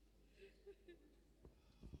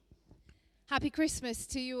Happy Christmas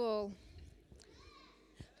to you all.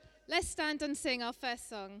 Let's stand and sing our first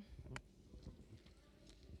song.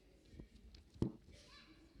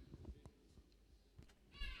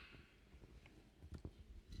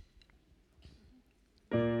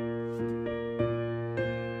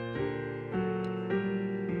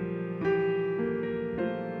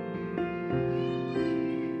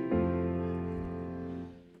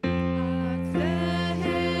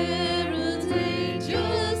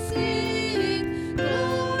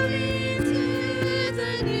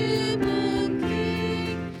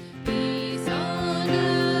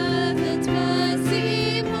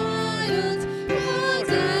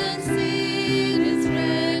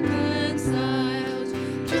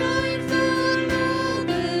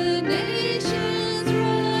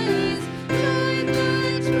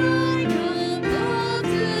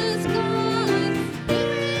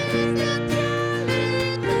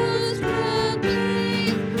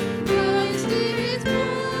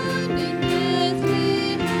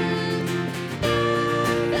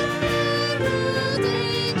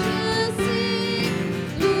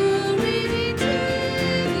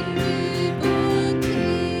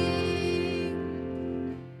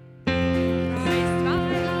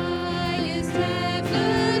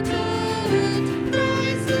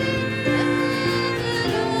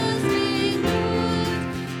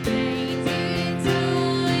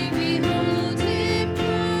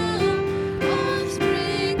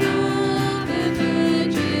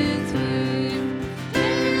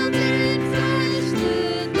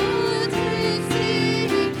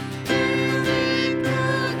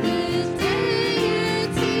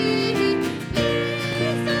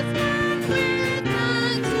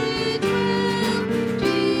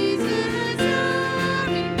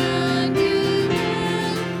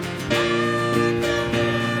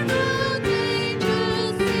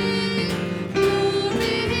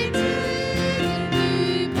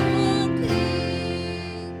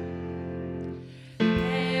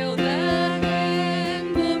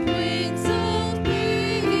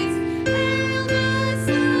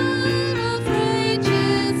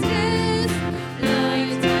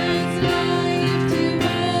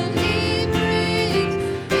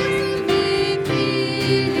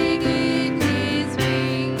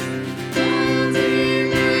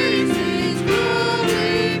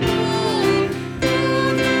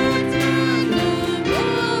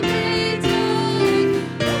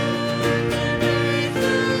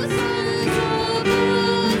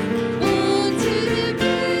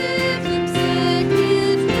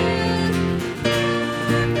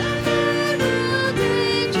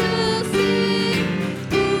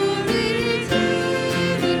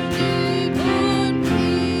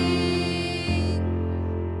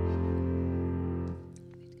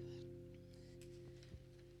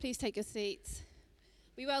 Please take your seats.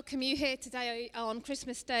 We welcome you here today on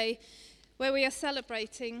Christmas Day, where we are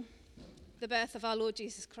celebrating the birth of our Lord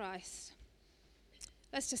Jesus Christ.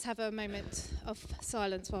 Let's just have a moment of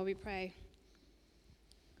silence while we pray.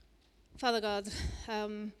 Father God,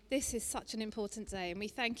 this is such an important day, and we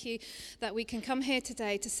thank you that we can come here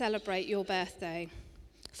today to celebrate your birthday.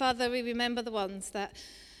 Father, we remember the ones that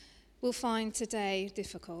we'll find today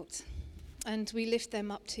difficult, and we lift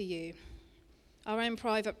them up to you. Our own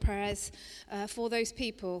private prayers for those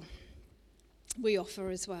people we offer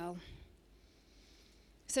as well.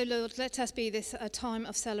 So Lord, let us be this a time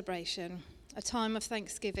of celebration, a time of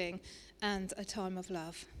thanksgiving, and a time of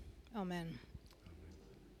love. Amen.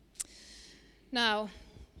 Now,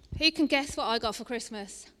 who can guess what I got for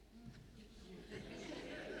Christmas?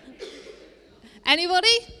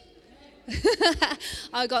 Anybody?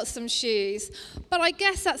 I got some shoes. But I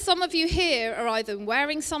guess that some of you here are either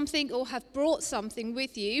wearing something or have brought something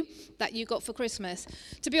with you that you got for Christmas.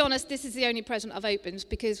 To be honest, this is the only present I've opened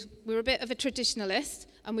because we're a bit of a traditionalist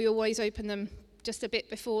and we always open them just a bit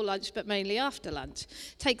before lunch, but mainly after lunch.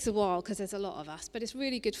 Takes a while because there's a lot of us, but it's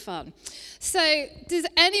really good fun. So does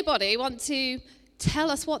anybody want to tell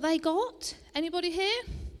us what they got? Anybody here?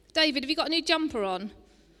 David, have you got a new jumper on?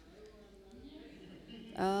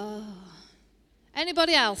 Oh.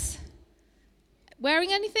 Anybody else?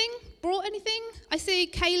 Wearing anything? Brought anything? I see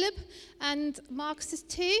Caleb and Marcus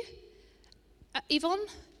too. Yvonne?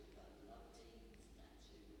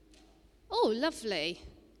 Oh, lovely.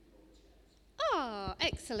 Oh,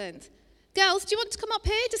 excellent. Girls, do you want to come up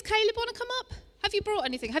here? Does Caleb want to come up? Have you brought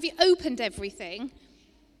anything? Have you opened everything?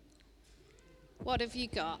 What have you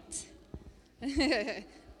got?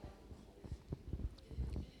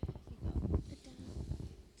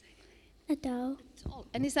 A doll.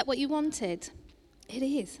 And is that what you wanted? It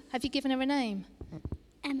is. Have you given her a name?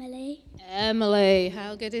 Emily. Emily,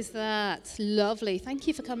 how good is that? Lovely. Thank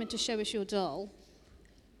you for coming to show us your doll.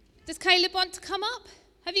 Does Caleb want to come up?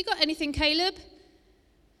 Have you got anything, Caleb?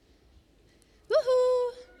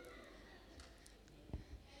 Woohoo!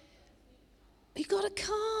 You got a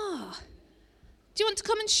car. Do you want to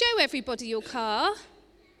come and show everybody your car?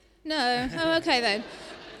 No? Oh, okay then.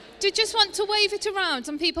 Do you just want to wave it around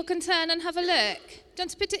and people can turn and have a look? Do you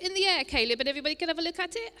want to put it in the air, Caleb, and everybody can have a look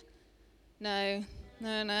at it? No.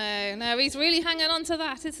 No, he's really hanging on to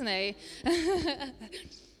that, isn't he?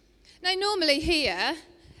 Now, normally here,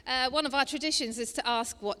 one of our traditions is to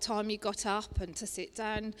ask what time you got up and to sit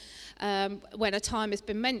down when a time has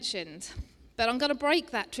been mentioned. But I'm going to break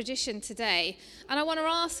that tradition today. And I want to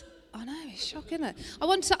ask, I know, it's shocking, isn't it? I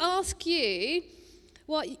want to ask you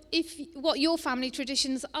what your family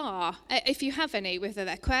traditions are, if you have any, whether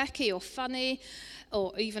they're quirky or funny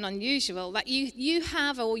or even unusual, that you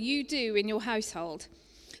have or you do in your household.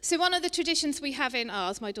 So one of the traditions we have in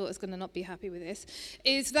ours, my daughter's going to not be happy with this,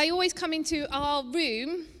 is they always come into our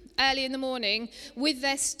room early in the morning with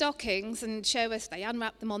their stockings and show us, they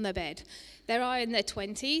unwrap them on their bed. They are in their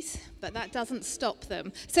 20s, but that doesn't stop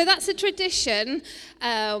them. So that's a tradition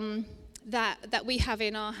that we have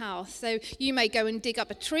in our house. So you may go and dig up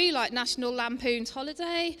a tree like National Lampoon's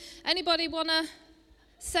Holiday. Anybody want to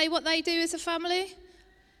say what they do as a family?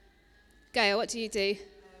 Gail, what do you do?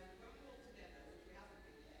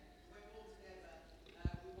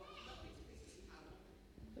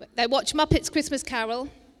 They watch Muppets Christmas Carol.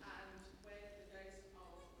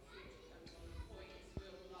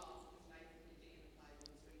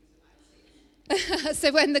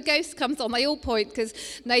 So when the ghost comes on, they all point because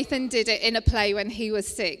Nathan did it in a play when he was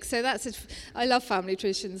 6. So I love family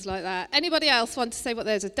traditions like that. Anybody else want to say what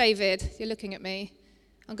theirs is? David, you're looking at me.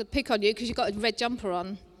 I'm going to pick on you because you've got a red jumper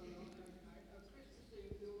on.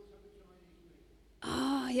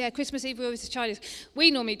 Yeah, Christmas Eve we always have Chinese. We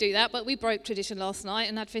normally do that, but we broke tradition last night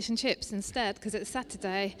and had fish and chips instead because it's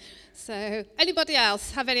Saturday. So anybody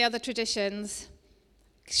else have any other traditions?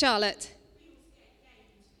 Charlotte?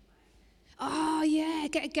 Oh, yeah,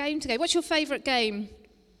 get a game to go. What's your favourite game?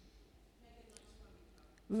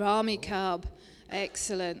 Rummikub.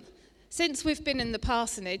 Excellent. Since we've been in the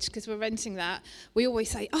parsonage, because we're renting that, we always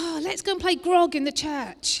say, let's go and play Grog in the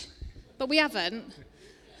church. But we haven't.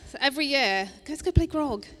 So every year, let's go play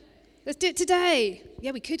Grog. Let's do it today.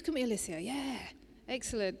 Yeah, we could, couldn't we, Alicia? Yeah.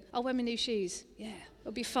 Excellent. I'll wear my new shoes. Yeah,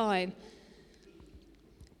 it'll be fine.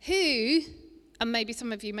 Who... And maybe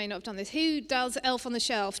some of you may not have done this. Who does Elf on the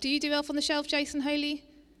Shelf? Do you do Elf on the Shelf, Jason Holy?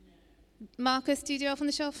 Marcus, do you do Elf on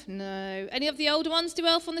the Shelf? No. Any of the older ones do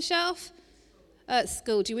Elf on the Shelf? At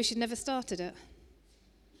school. Do you wish you'd never started it?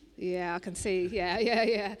 Yeah, I can see.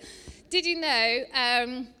 Yeah. Did you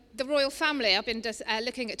know the royal family, I've been just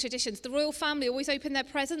looking at traditions, the royal family always open their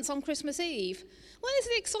presents on Christmas Eve. Well, there's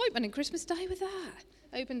the excitement in Christmas Day with that.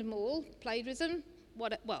 Opened them all, played with them.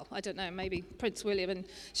 Well, I don't know, maybe Prince William and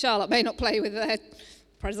Charlotte may not play with their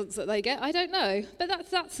presents that they get, I don't know. But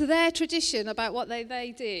that's their tradition about what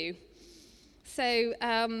they do. So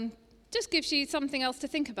just gives you something else to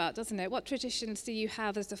think about, doesn't it? What traditions do you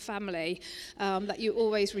have as a family that you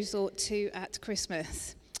always resort to at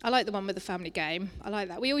Christmas? I like the one with the family game. I like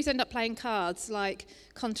that. We always end up playing cards like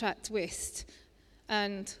Contract Whist.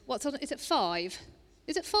 And what's on? Is it 5?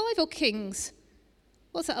 Is it 5 or Kings?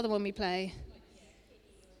 What's that other one we play?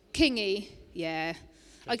 Kingy, yeah.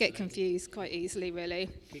 I get confused quite easily, really.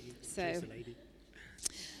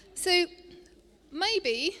 So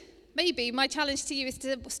maybe my challenge to you is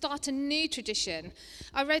to start a new tradition.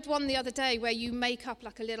 I read one the other day where you make up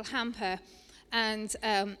like a little hamper and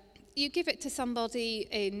you give it to somebody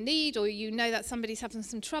in need, or you know that somebody's having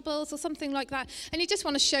some troubles or something like that, and you just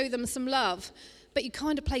want to show them some love. But you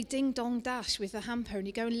kind of play ding dong dash with the hamper and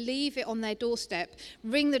you go and leave it on their doorstep,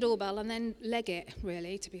 ring the doorbell and then leg it,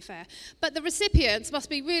 really, to be fair. But the recipients must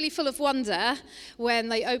be really full of wonder when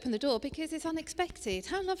they open the door because it's unexpected.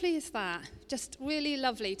 How lovely is that? Just really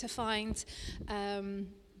lovely to find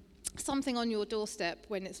something on your doorstep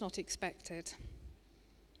when it's not expected.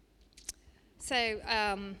 So,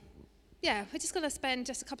 we're just going to spend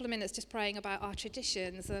just a couple of minutes just praying about our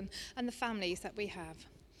traditions and the families that we have.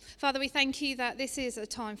 Father, we thank you that this is a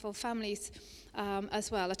time for families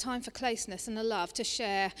as well, a time for closeness and a love to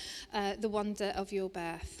share the wonder of your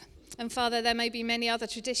birth. And Father, there may be many other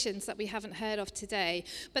traditions that we haven't heard of today,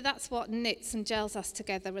 but that's what knits and gels us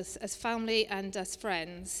together as family and as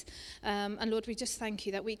friends. And Lord, we just thank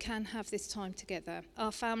you that we can have this time together.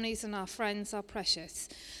 Our families and our friends are precious.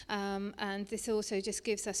 And this also just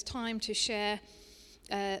gives us time to share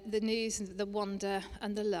the news and the wonder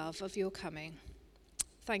and the love of your coming.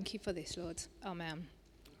 Thank you for this, Lord. Amen.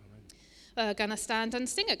 going to stand and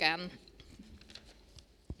sing again.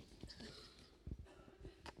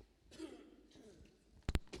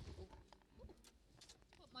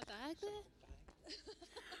 Put my bag there.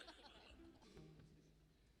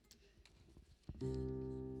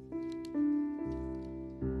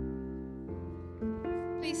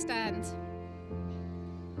 Please stand.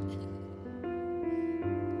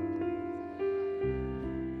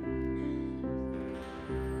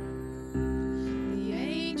 The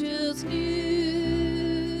angels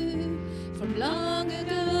knew from long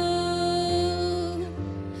ago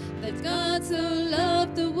that God so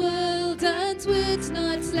loved the world and would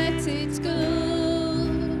not let it go.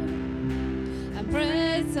 And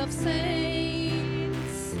prayers of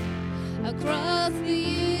saints across the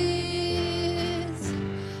years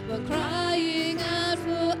were crying out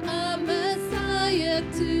for a Messiah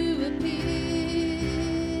to appear.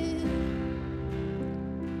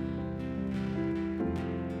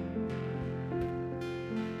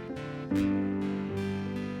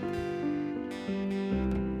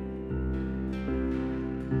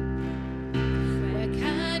 Where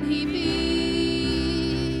can he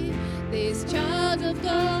be, this child of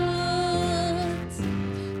God?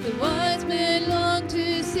 The wise men long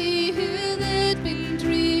to see who they'd been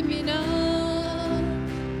dreaming of.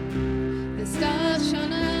 The stars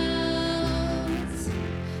shone out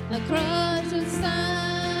across the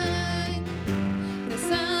sign, the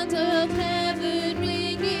sound of heaven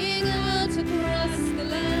ringing out across the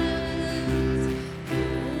land.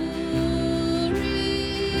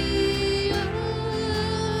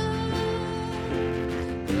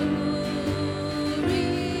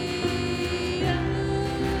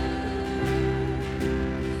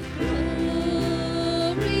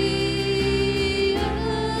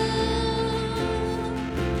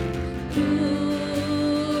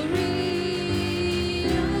 Gloria,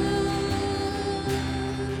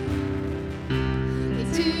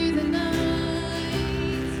 into the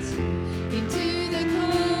night, into the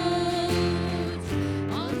cold,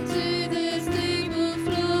 onto the stable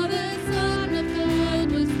floor, the Son of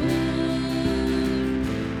God was born.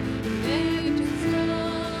 Angels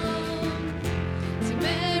throng to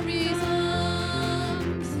Mary's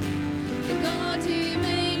arms. The God who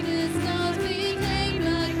made us not became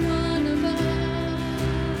like one of us.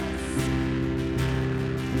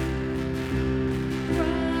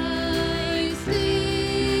 Christ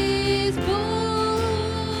is born.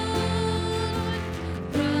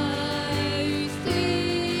 Christ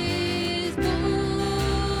is born.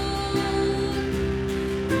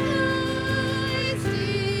 Christ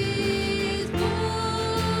is born.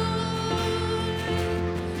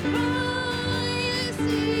 Christ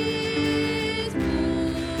is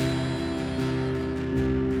born.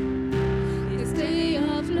 This day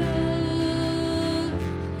of love,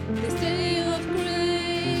 this day of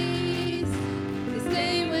grace, this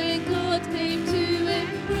day when God came to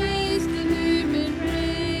embrace the human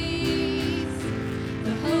race,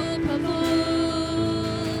 the hope of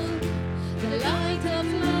all, the light of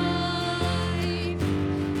life,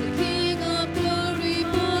 the King of glory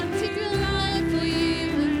born to life for you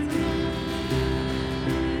and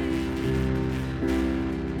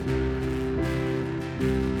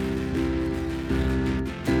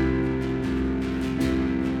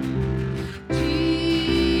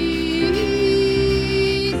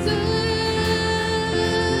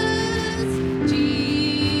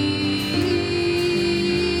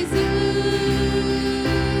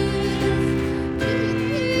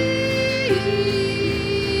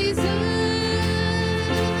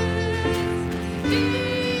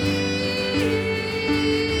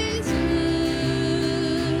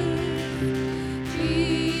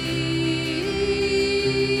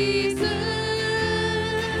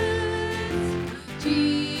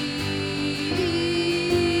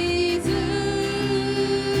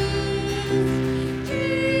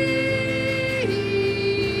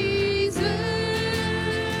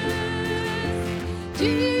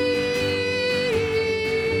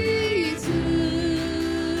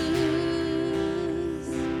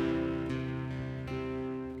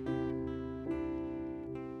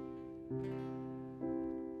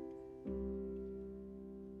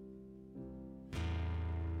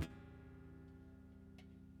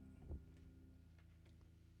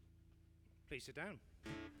Please sit down.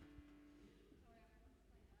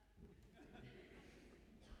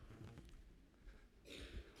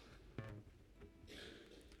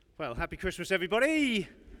 Well, happy Christmas, everybody.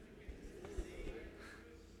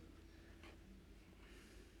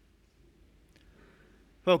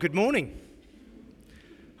 Well, good morning.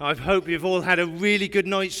 I hope you've all had a really good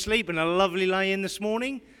night's sleep and a lovely lay-in this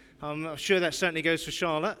morning. I'm sure that certainly goes for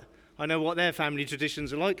Charlotte. I know what their family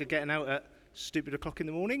traditions are like, of getting out at stupid o'clock in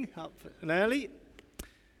the morning, up and early.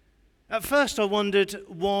 At first I wondered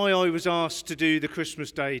why I was asked to do the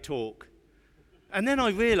Christmas Day talk. And then I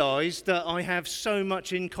realised that I have so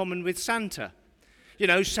much in common with Santa. You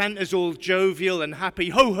know, Santa's all jovial and happy,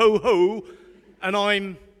 ho, ho, ho, and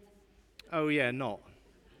I'm, oh yeah, not.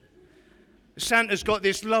 Santa's got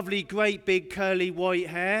this lovely, great, big, curly, white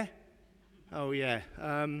hair. Oh yeah,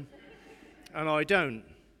 and I don't.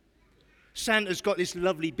 Santa's got this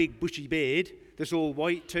lovely, big, bushy beard that's all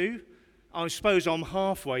white too. I suppose I'm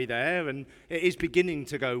halfway there, and it is beginning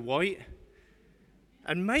to go white.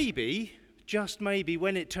 And maybe, just maybe,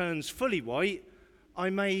 when it turns fully white, I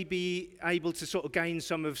may be able to sort of gain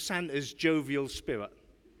some of Santa's jovial spirit.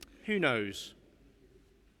 Who knows?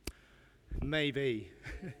 Maybe.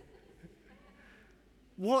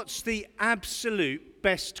 What's the absolute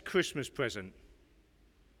best Christmas present?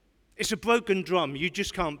 It's a broken drum. You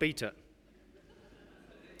just can't beat it.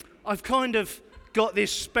 I've kind of got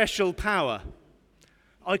this special power.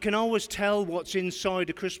 I can always tell what's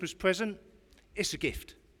inside a Christmas present. It's a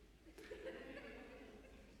gift.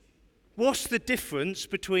 What's the difference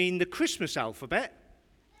between the Christmas alphabet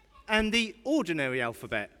and the ordinary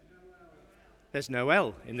alphabet? There's no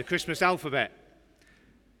L in the Christmas alphabet.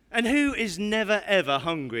 And who is never ever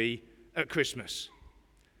hungry at Christmas?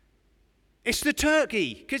 It's the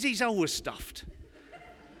turkey, because he's always stuffed.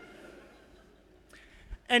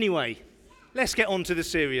 Anyway, let's get on to the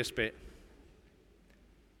serious bit.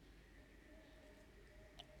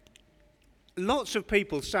 Lots of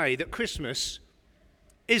people say that Christmas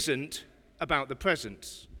isn't about the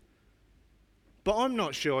presents. But I'm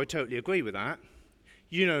not sure I totally agree with that.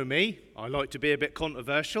 You know me, I like to be a bit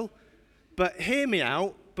controversial, but hear me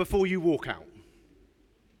out before you walk out.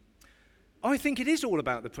 I think it is all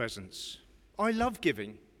about the presents. I love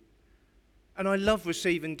giving, and I love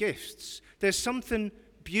receiving gifts. There's something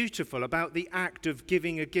beautiful about the act of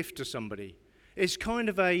giving a gift to somebody. It's kind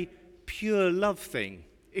of a pure love thing,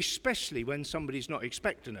 especially when somebody's not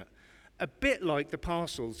expecting it. A bit like the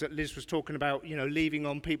parcels that Liz was talking about, you know, leaving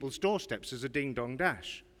on people's doorsteps as a ding-dong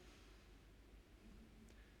dash.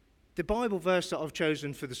 The Bible verse that I've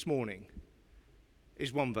chosen for this morning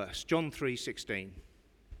is one verse, John 3:16.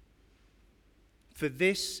 For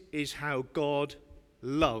this is how God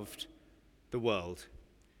loved the world.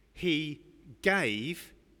 He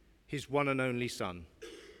gave his one and only Son,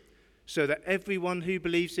 so that everyone who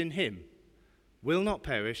believes in him will not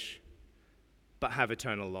perish, but have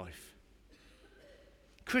eternal life.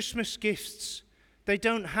 Christmas gifts, they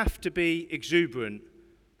don't have to be exuberant,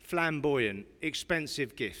 flamboyant,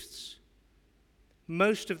 expensive gifts.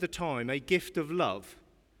 Most of the time, a gift of love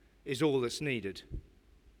is all that's needed.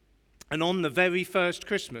 And on the very first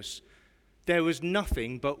Christmas, there was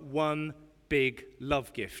nothing but one big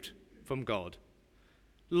love gift from God,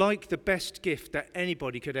 like the best gift that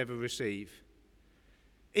anybody could ever receive.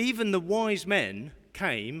 Even the wise men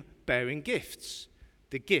came bearing gifts,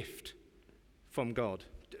 the gift from God.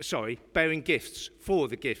 Bearing gifts for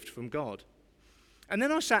the gift from God. And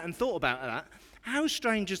then I sat and thought about that. How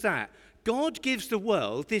strange is that? God gives the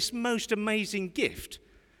world this most amazing gift,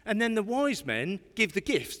 and then the wise men give the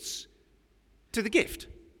gifts to the gift.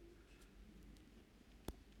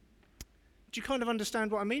 Do you kind of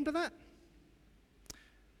understand what I mean by that?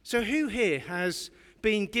 So who here has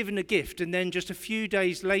been given a gift and then just a few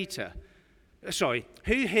days later,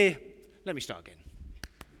 who here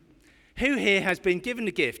has been given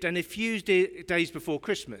a gift and a few days before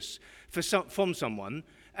Christmas from someone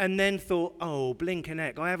and then thought, oh, blink and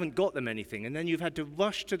heck, I haven't got them anything, and then you've had to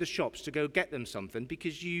rush to the shops to go get them something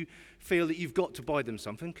because you feel that you've got to buy them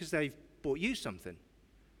something because they've bought you something.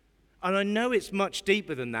 And I know it's much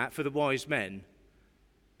deeper than that for the wise men,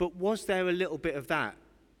 but was there a little bit of that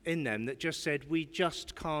in them that just said, we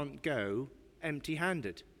just can't go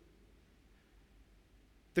empty-handed?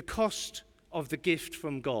 The cost of the gift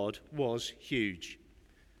from God was huge.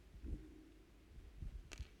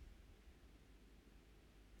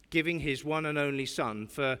 Giving his one and only Son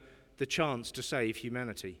for the chance to save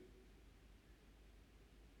humanity.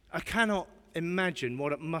 I cannot imagine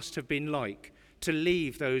what it must have been like to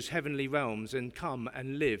leave those heavenly realms and come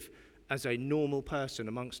and live as a normal person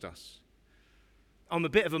amongst us. I'm a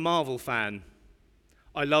bit of a Marvel fan.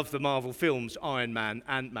 I love the Marvel films, Iron Man,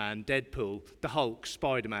 Ant-Man, Deadpool, the Hulk,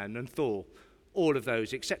 Spider-Man and Thor, all of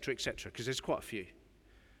those, etc., because there's quite a few.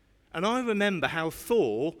 And I remember how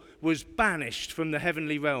Thor was banished from the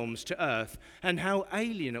heavenly realms to earth and how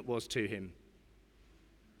alien it was to him.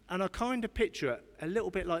 And I kind of picture it a little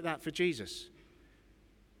bit like that for Jesus.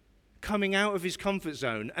 Coming out of his comfort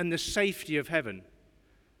zone and the safety of heaven.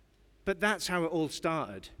 But that's how it all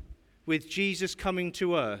started. with Jesus coming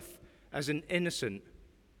to earth as an innocent,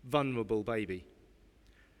 vulnerable baby,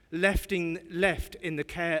 left in the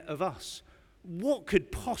care of us. What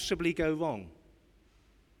could possibly go wrong?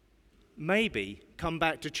 Maybe come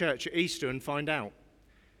back to church at Easter and find out.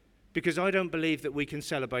 Because I don't believe that we can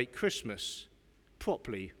celebrate Christmas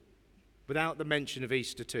properly without the mention of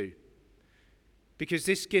Easter too. Because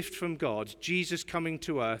this gift from God, Jesus coming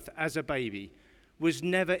to earth as a baby, was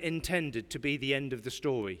never intended to be the end of the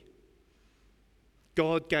story.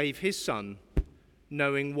 God gave his son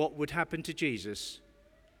knowing what would happen to Jesus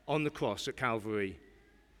on the cross at Calvary.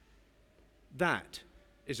 That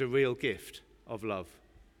is a real gift of love.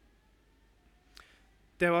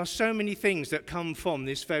 There are so many things that come from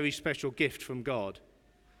this very special gift from God.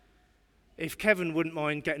 If Kevin wouldn't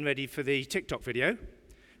mind getting ready for the TikTok video,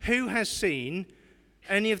 who has seen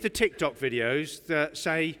any of the TikTok videos that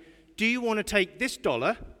say, do you want to take this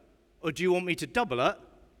dollar or do you want me to double it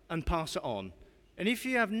and pass it on? And if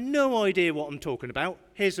you have no idea what I'm talking about,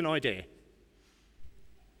 here's an idea.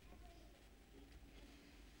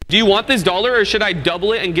 Do you want this dollar or should I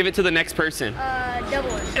double it and give it to the next person?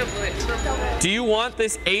 Double it. Double it. Double it. Do you want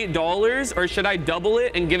this $8 or should I double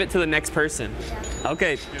it and give it to the next person? Yeah.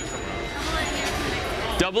 Okay.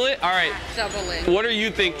 Double it? All right. Double it. What are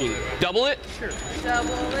you thinking? Double it? Sure.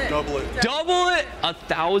 Double it. Double it. Double it?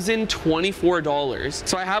 $1,024.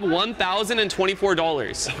 So I have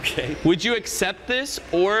 $1,024. Okay. Would you accept this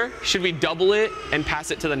or should we double it and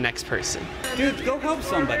pass it to the next person? Dude, go help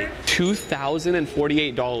somebody.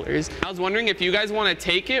 $2,048. I was wondering if you guys want to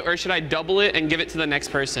take it or should I double it and give it to the next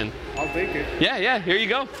person? I'll take it. Yeah, here you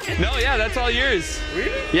go. No, yeah, that's all yours.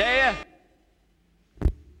 Really? Yeah.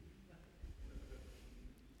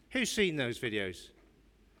 Who's seen those videos?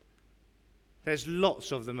 There's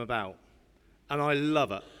lots of them about, and I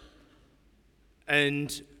love it.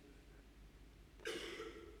 And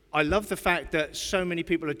I love the fact that so many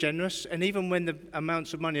people are generous, and even when the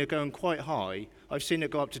amounts of money are going quite high, I've seen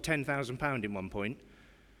it go up to £10,000 in one point,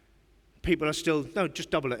 people are still, no,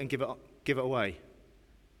 just double it and give it away.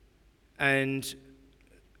 And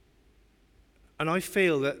I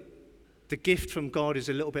feel that the gift from God is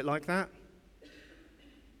a little bit like that.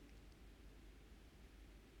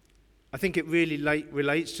 I think it really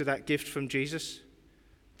relates to that gift from Jesus,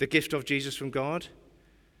 the gift of Jesus from God.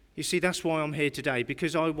 You see, that's why I'm here today,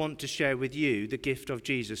 because I want to share with you the gift of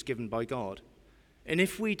Jesus given by God. And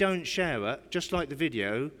if we don't share it, just like the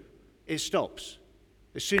video, it stops.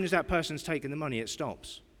 As soon as that person's taken the money, it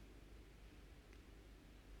stops.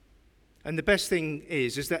 And the best thing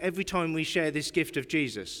is that every time we share this gift of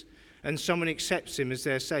Jesus and someone accepts him as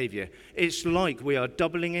their Saviour, it's like we are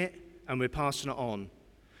doubling it and we're passing it on.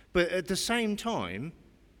 But at the same time,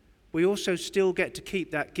 we also still get to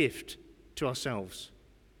keep that gift to ourselves.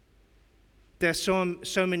 There's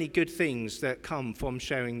so many good things that come from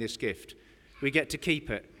sharing this gift. We get to keep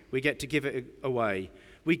it. We get to give it away.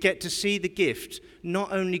 We get to see the gift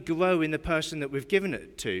not only grow in the person that we've given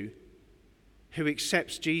it to, who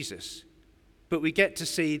accepts Jesus, but we get to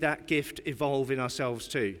see that gift evolve in ourselves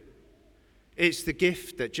too. It's the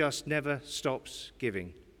gift that just never stops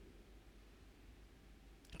giving.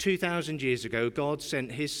 2,000 years ago, God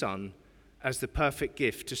sent his Son as the perfect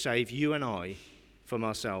gift to save you and I from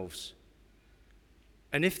ourselves.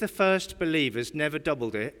 And if the first believers never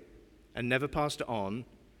doubled it and never passed it on,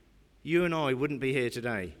 you and I wouldn't be here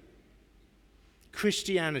today.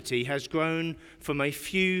 Christianity has grown from a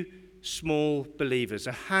few small believers,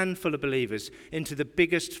 a handful of believers, into the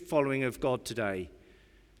biggest following of God today.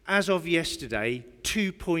 As of yesterday,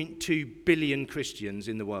 2.2 billion Christians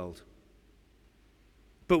in the world.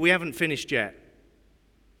 But we haven't finished yet.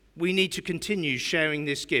 We need to continue sharing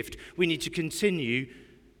this gift. We need to continue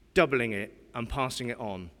doubling it and passing it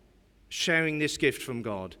on, sharing this gift from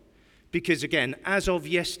God. Because again, as of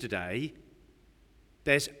yesterday,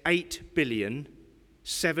 there's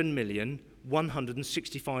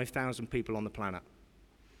 8,007,165,000 people on the planet.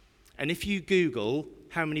 And if you Google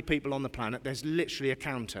how many people on the planet, there's literally a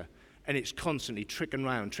counter. And it's constantly tricking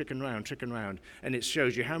round. And it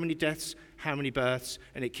shows you how many deaths, how many births,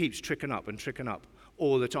 and it keeps tricking up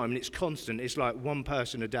all the time. And it's constant. It's like one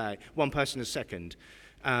person a day, one person a second.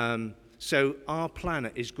 So our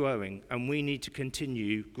planet is growing, and we need to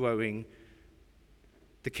continue growing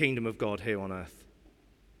the kingdom of God here on earth.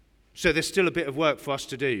 So there's still a bit of work for us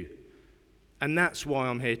to do. And that's why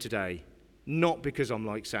I'm here today. Not because I'm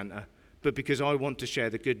like Santa, but because I want to share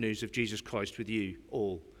the good news of Jesus Christ with you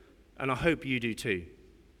all. And I hope you do too.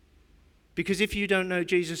 Because if you don't know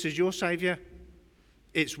Jesus as your Saviour,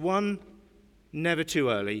 it's one, never too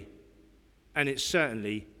early, and it's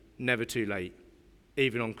certainly never too late,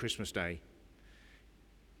 even on Christmas Day.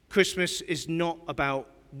 Christmas is not about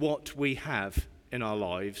what we have in our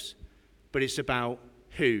lives, but it's about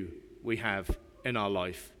who we have in our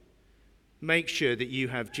life. Make sure that you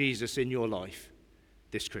have Jesus in your life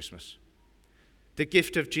this Christmas. The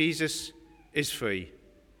gift of Jesus is free.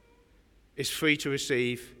 It's free to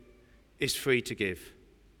receive. It's free to give.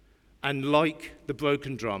 And like the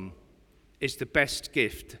broken drum, it's the best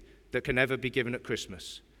gift that can ever be given at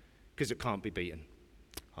Christmas, because it can't be beaten.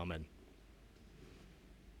 Amen.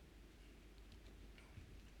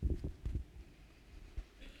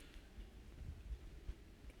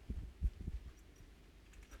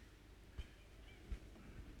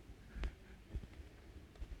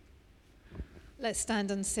 Let's stand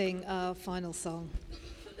and sing our final song.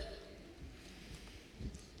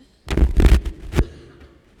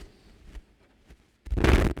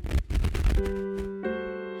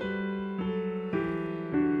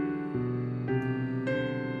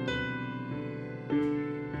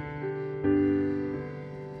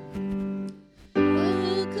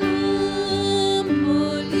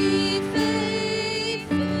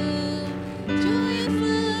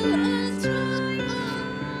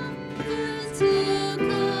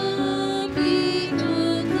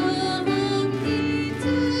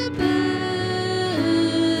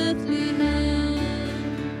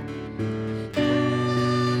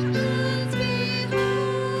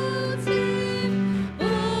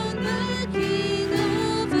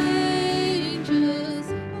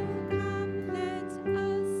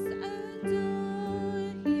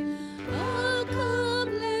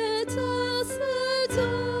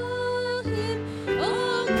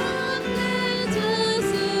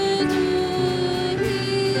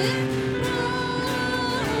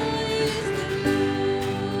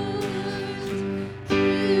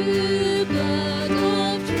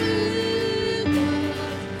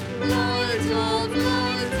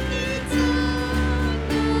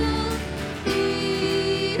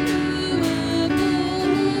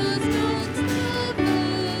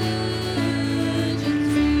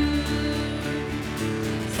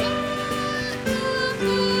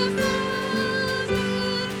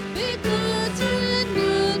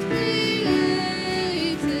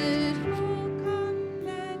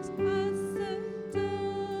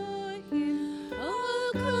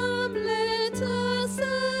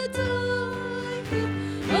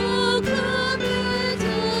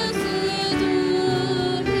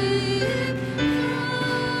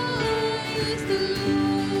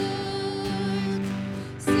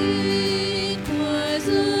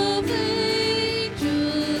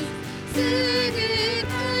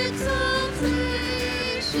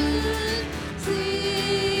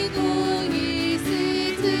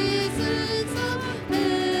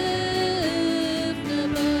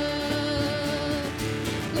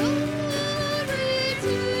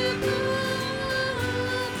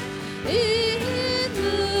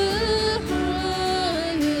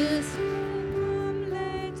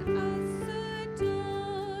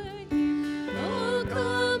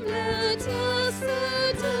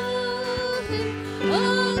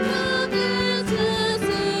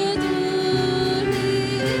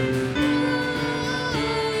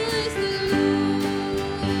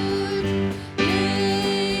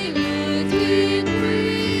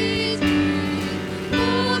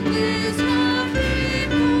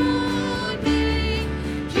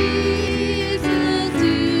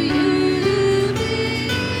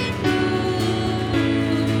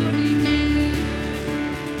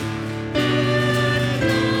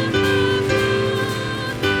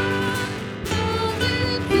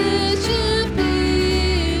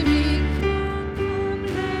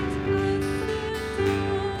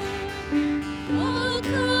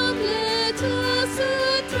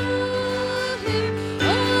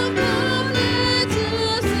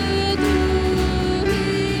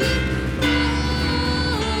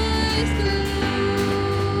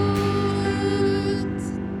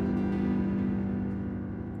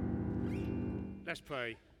 Let's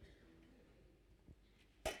pray.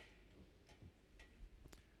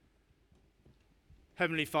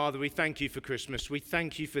 Heavenly Father, we thank you for Christmas. We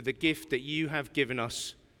thank you for the gift that you have given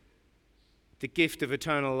us, the gift of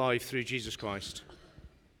eternal life through Jesus Christ.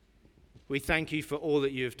 We thank you for all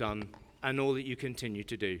that you have done and all that you continue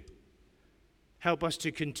to do. Help us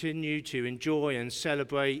to continue to enjoy and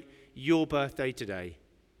celebrate your birthday today.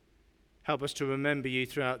 Help us to remember you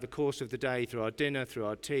throughout the course of the day, through our dinner, through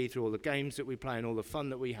our tea, through all the games that we play and all the fun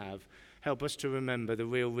that we have. Help us to remember the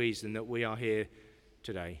real reason that we are here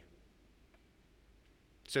today.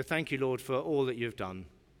 So thank you, Lord, for all that you've done.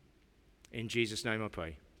 In Jesus' name I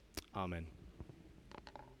pray. Amen.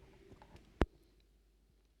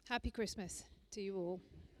 Happy Christmas to you all.